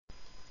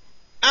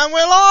And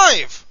we're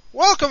live!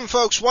 Welcome,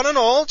 folks, one and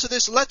all, to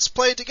this Let's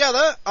Play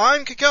Together.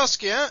 I'm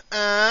Kikoskia,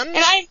 and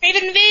I'm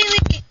Raven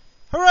Bailey!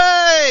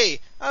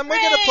 Hooray! And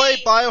we're going to play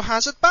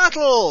Biohazard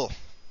Battle!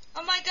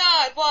 Oh my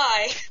god,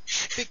 why?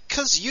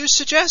 Because you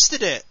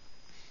suggested it.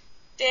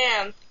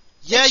 Damn.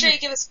 Yeah, Make sure you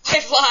give us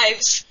 5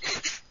 lives.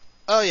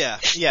 Oh, yeah.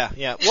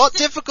 What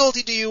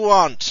difficulty do you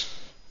want?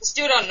 Let's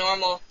do it on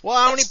normal. Well,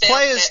 how many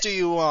players do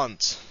you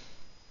want?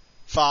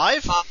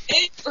 5?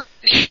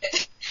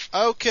 5?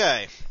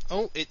 Okay.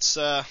 Oh, it's,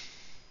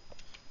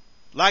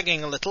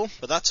 lagging a little,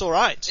 but that's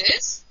alright. It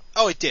is?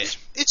 Oh, it did.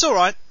 It's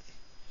alright.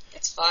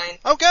 It's fine.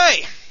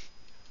 Okay.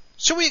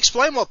 Shall we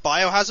explain what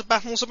Biohazard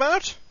Battle's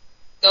about?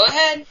 Go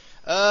ahead.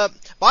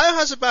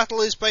 Biohazard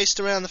Battle is based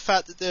around the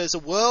fact that there's a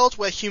world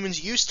where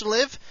humans used to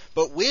live,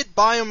 but weird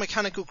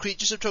biomechanical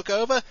creatures have took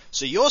over,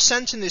 so you're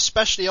sent in this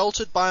specially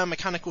altered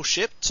biomechanical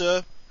ship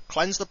to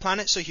cleanse the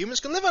planet so humans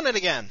can live on it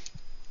again.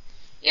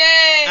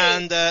 Yay!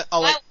 And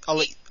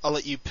I'll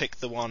let you pick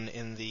the one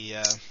in the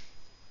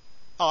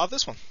I'll have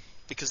this one,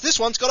 because this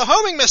one's got a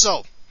homing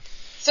missile.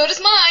 So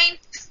does mine.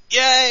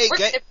 Yay! We're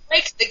gonna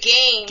break the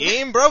game.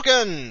 Game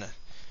broken.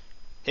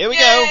 Here we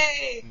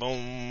Yay! go.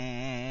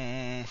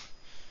 Boom.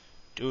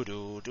 Do.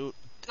 And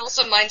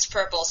also mine's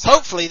purple. So.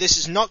 Hopefully this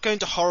is not going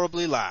to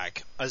horribly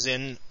lag, as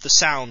in the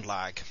sound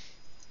lag.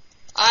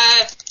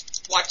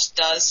 Watch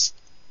does.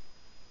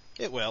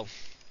 It will.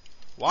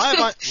 Why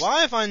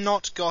have I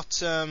not got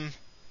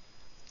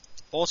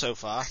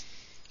autofire?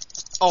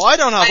 Oh, I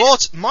don't have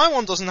my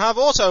one doesn't have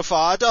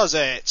autofire, does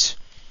it?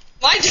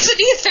 Mine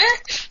doesn't either.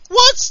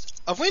 What?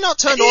 Have we not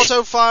turned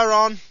autofire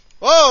on?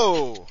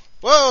 Whoa!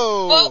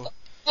 Whoa,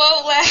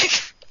 lag.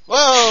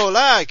 Whoa,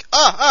 lag.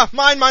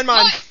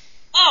 Mine.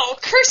 Oh,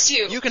 curse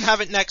you. You can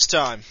have it next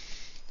time.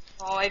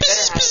 Oh, I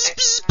better have it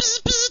next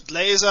time.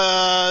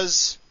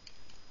 Lasers.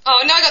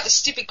 Oh, now I got the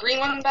stupid green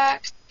one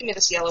back. Give me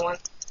this yellow one.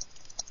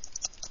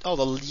 Oh,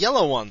 the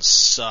yellow one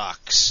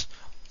sucks.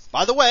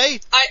 By the way,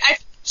 I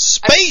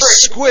space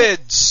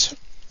squids!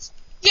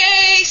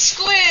 Yay,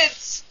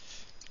 squids!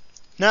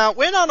 Now,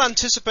 we're not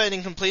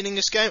anticipating completing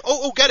this game.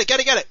 Oh, get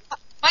it!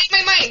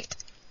 Mine!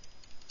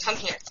 Come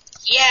here.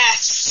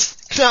 Yes!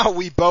 Now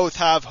we both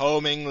have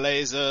homing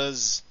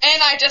lasers.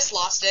 And I just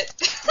lost it.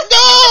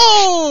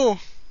 No!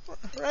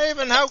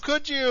 Raven, how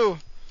could you?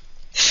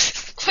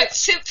 Quite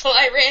simple,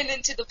 I ran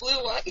into the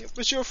blue one. It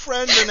was your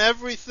friend and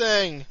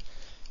everything.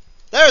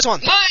 There's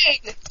one!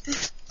 Mine!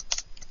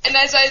 And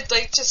as I,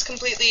 just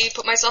completely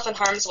put myself in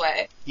harm's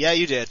way. Yeah,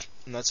 you did.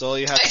 And that's all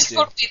you have to do.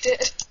 I totally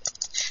did.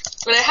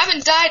 But I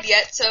haven't died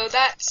yet, so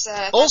that's,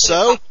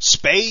 also,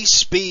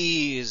 space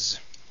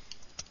bees.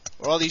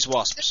 Or are these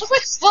wasps? They look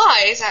like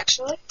flies,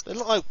 actually. They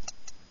look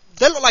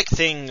like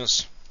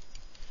things.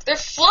 They're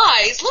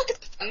flies. Look at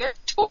them. They're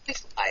totally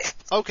flies.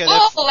 Okay,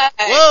 whoa, lag.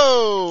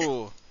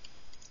 Whoa!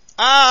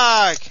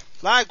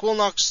 Lag will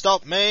not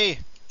stop me.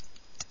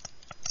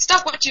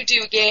 Stop what you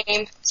do,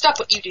 game. Stop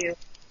what you do.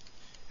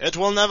 It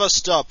will never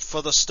stop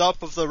for the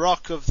stop of the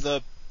rock of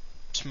the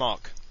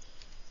smock.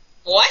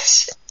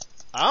 What?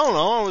 I don't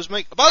know,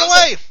 By the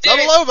way,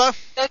 level over!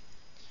 That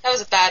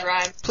was a bad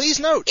rhyme. Please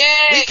note,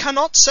 Yay. We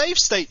cannot save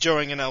state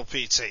during an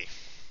LPT.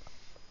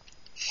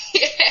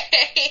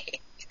 Yay!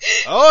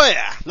 Oh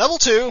yeah, level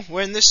 2,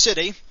 we're in this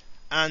city,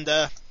 and,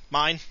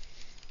 mine.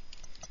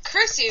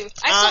 Curse you,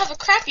 I still have a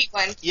crappy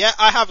one. Yeah,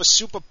 I have a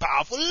super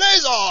powerful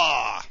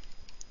laser!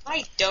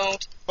 I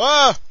don't.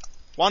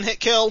 One hit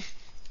kill.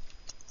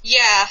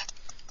 Yeah.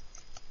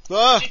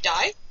 Did you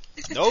die?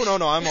 No,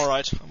 I'm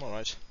alright.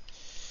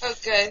 Oh,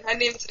 good. I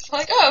mean,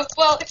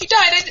 well, if you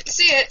died, I didn't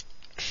see it.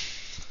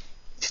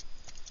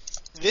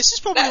 This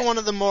is probably one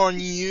of the more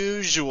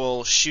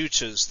unusual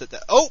shooters that...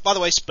 Oh, by the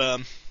way,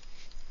 sperm.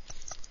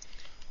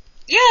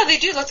 Yeah, they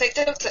do look like...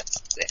 Oh, God.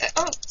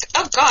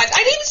 I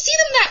didn't even see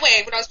them that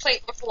way when I was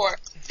playing before.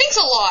 Thanks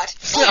a lot.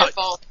 It's all your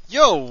fault.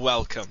 You're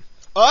welcome.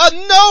 Oh,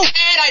 no!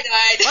 And I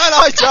died. And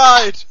I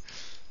died!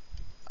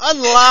 And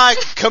lag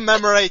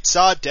commemorates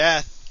our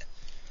death.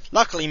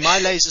 Luckily, my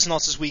laser's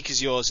not as weak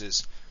as yours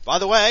is. By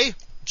the way,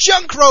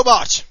 junk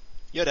robot!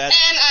 You're dead.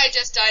 And I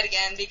just died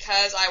again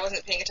because I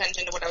wasn't paying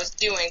attention to what I was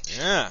doing.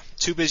 Yeah,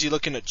 too busy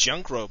looking at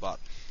junk robot.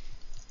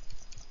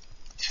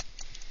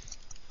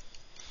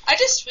 I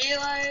just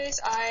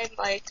realized I'm,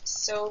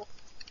 so...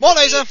 More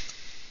laser!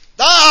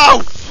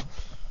 Oh!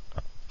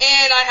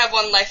 And I have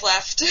 1 life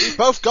left. We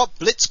both got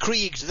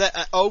blitzkrieged.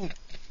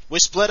 We're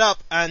split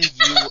up, and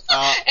you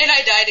are... And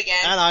I died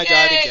again. And I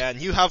died again.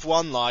 You have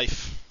 1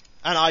 life.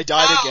 And I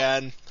died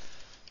again.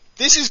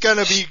 This is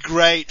gonna be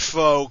great,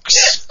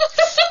 folks.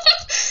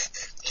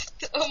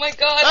 Oh my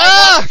god,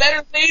 I want a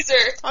better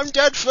laser. I'm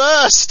dead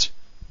first.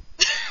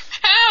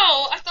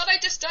 How? I thought I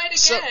just died again.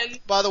 So,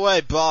 by the way,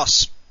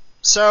 boss.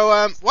 So,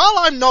 while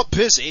I'm not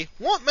busy,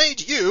 what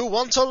made you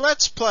want to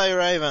Let's Play,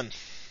 Raven?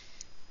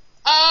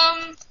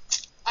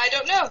 I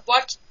don't know.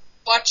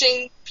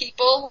 Watching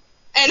people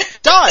and...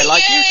 Die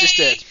like you just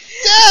did.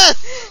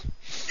 Death!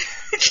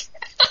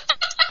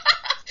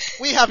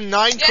 We have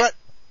 9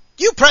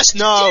 You pressed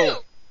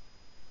no!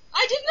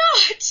 I did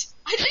not!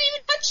 I didn't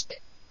even touch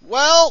it!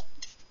 Well,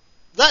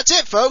 That's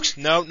it, folks.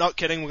 No, not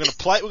kidding. We're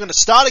gonna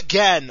start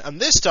again, and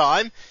this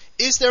time,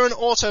 is there an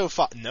auto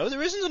fire? No,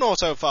 there isn't an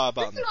auto fire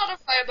button. There's an auto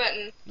fire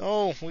button.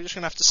 No, we're just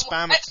gonna have to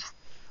spam it.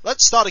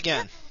 Let's start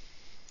again.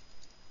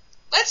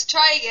 Let's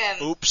try again.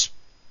 Oops.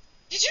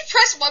 Did you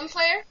press one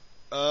player?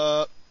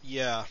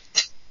 Yeah.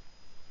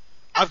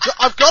 I've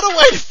got a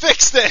way to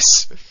fix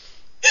this.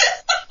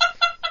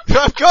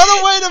 I've got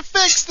a way to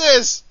fix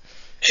this.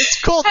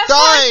 It's called Have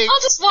dying. fun.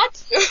 I'll just watch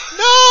you.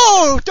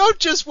 No, don't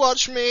just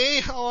watch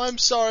me. Oh, I'm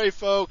sorry,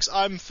 folks.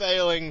 I'm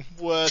failing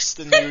worse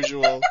than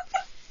usual.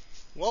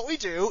 What we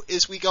do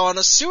is we go on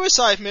a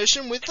suicide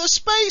mission with the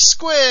space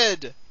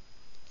squid.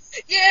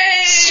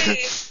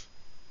 Yay!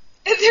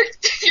 And your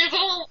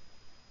little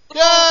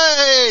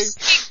Yay!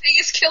 thing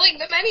is killing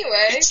them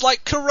anyway. It's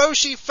like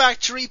Kikoskia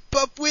Factory,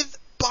 but with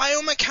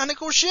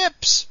biomechanical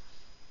ships.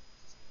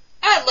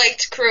 I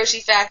liked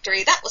Kikoskia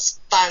Factory. That was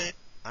fun.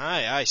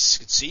 I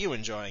could see you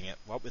enjoying it.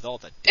 What with all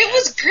the death. It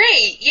was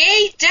great.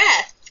 Yay,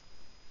 death.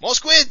 More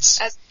squids.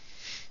 As-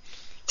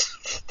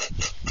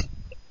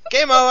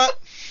 Game over.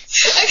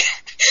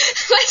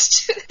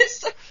 Let's do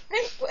this the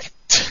right way.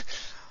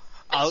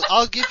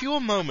 I'll give you a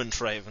moment,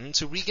 Raven,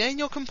 to regain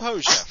your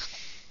composure.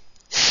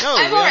 No,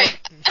 I'm alright.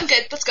 I'm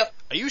good. Let's go.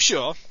 Are you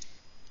sure?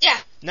 Yeah.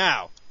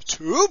 Now,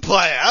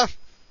 2-player,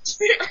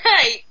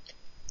 Right.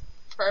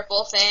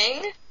 Purple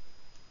thing.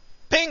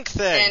 pink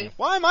thing. And-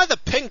 Why am I the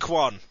pink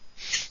one?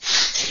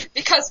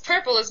 Because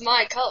purple is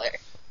my color.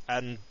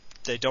 And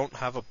they don't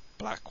have a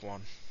black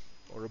one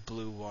or a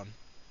blue one.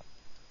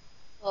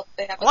 Well,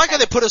 they have I like how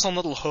they put us on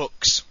little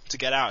hooks to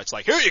get out. It's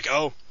like, here you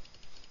go.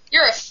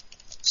 You're a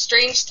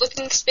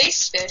strange-looking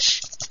space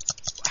fish.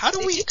 How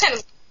do we? You kind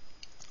of.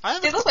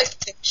 They look like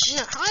fish.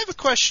 Yeah, I have a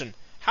question.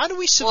 How do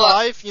we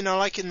survive? What? You know,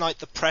 like in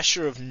the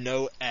pressure of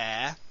no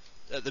air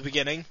at the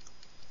beginning.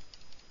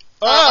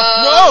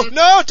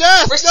 No,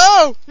 death!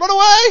 No, run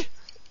away!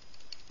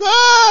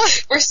 Ah!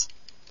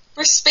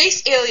 We're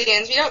space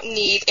aliens. We don't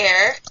need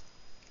air.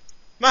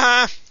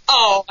 Maha.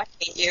 Oh, I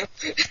hate you.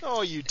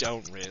 Oh, you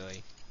don't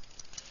really.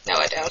 No,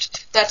 I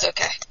don't. That's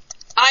okay.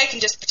 I can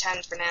just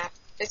pretend for now.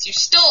 Because you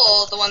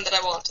stole the one that I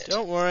wanted.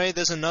 Don't worry,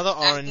 there's another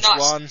orange not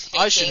one.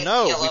 I should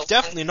know. yellow We've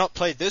definitely not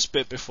played this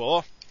bit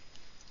before.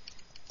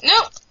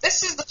 Nope,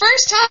 this is the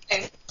first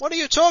time. What are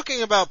you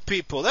talking about,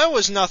 people? There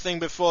was nothing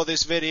before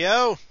this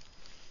video.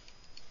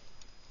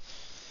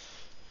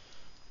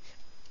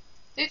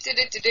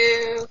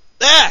 Do-do-do-do-do.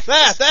 There!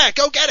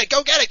 Go get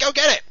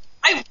it!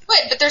 I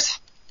would, but there's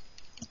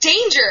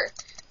danger.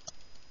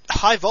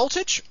 High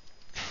voltage?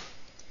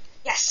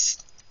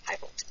 Yes, high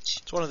voltage.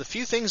 It's one of the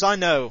few things I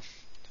know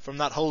from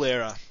that whole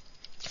era.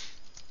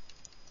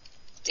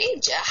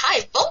 Danger,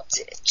 high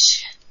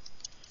voltage.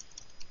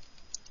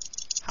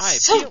 Hi,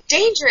 so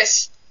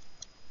dangerous.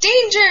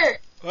 Danger.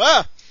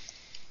 Ah!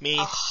 Me.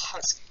 Oh, I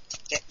was gonna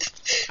take it.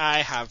 I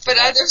have. But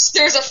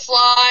there's a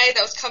fly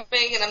that was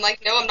coming, and I'm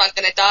like, no, I'm not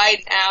gonna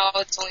die now.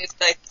 It's only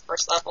like the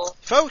first level.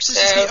 Folks, this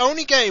is the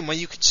only game where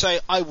you could say,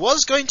 I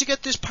was going to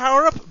get this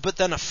power up, but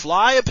then a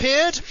fly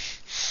appeared.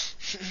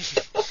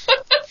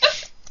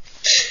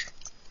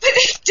 But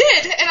it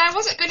did, and I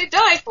wasn't going to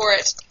die for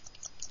it.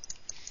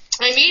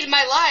 I made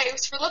my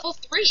lives for level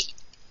 3.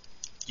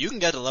 You can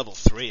get to level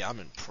 3, I'm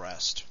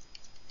impressed.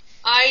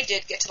 I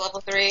did get to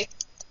level 3.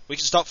 We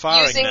can stop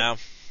firing now.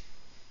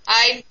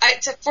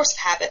 It's a force of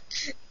habit.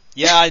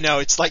 Yeah, I know,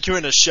 it's like you're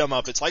in a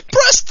shum-up. It's like,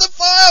 press the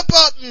fire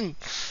button!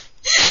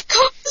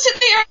 Go sit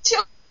there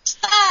until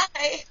I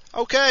die.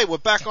 Okay, we're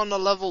back on the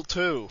level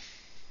 2.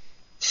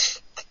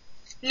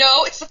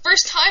 No, it's the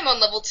first time on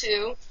level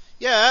 2.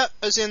 Yeah,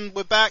 as in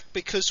we're back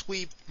because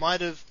we might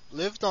have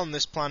lived on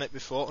this planet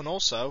before, and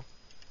also...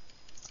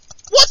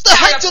 What the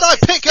heck did I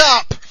pick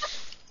up?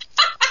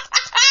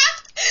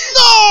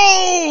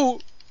 No!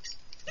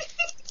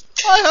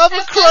 I have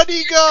a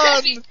cruddy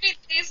gun!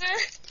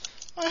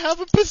 I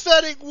have a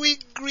pathetic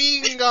weak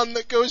green gun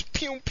that goes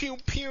pew pew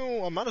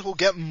pew. I might as well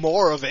get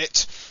more of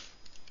it.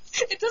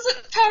 It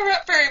doesn't power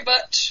up very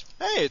much.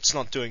 Hey, it's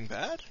not doing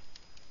bad.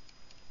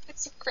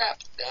 It's a crap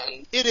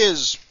gun. It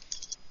is.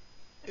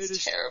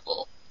 It's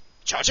terrible.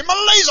 Charging my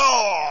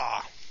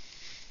laser!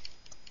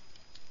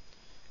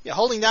 Yeah,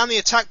 holding down the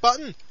attack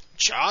button.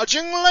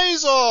 Charging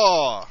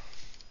laser!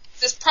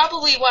 That's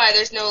probably why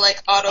there's no,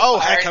 auto fire. Oh,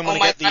 heck, I'm gonna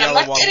get the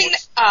yellow one.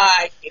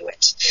 I knew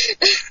it.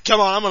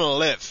 Come on, I'm gonna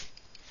live.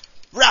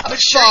 Rapid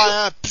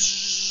fire!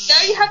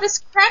 Now you have this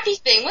crappy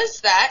thing. What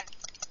is that?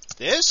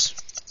 This?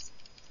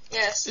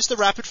 Yes. It's the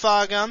rapid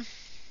fire gun.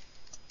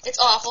 It's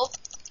awful.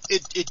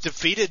 It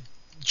defeated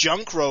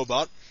Junk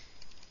Robot.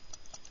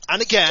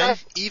 And again,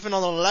 even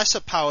on a lesser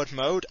powered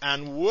mode,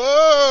 and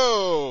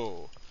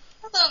whoa!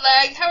 Hello,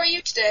 Lag. How are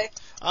you today?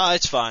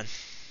 It's fine.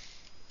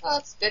 Oh,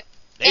 that's good.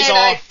 Laser. And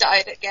I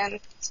died again.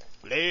 So.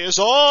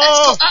 Laser! Let's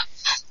go up.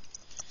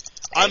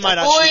 I might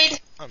avoid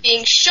actually...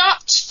 being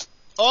shot.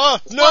 Oh,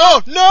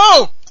 no!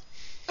 No!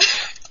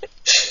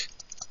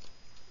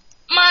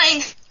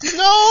 Mine!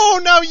 No!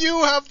 Now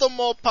you have the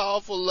more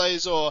powerful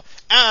laser.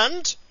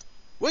 And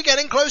we're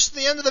getting close to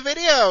the end of the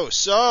video.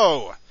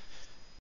 So,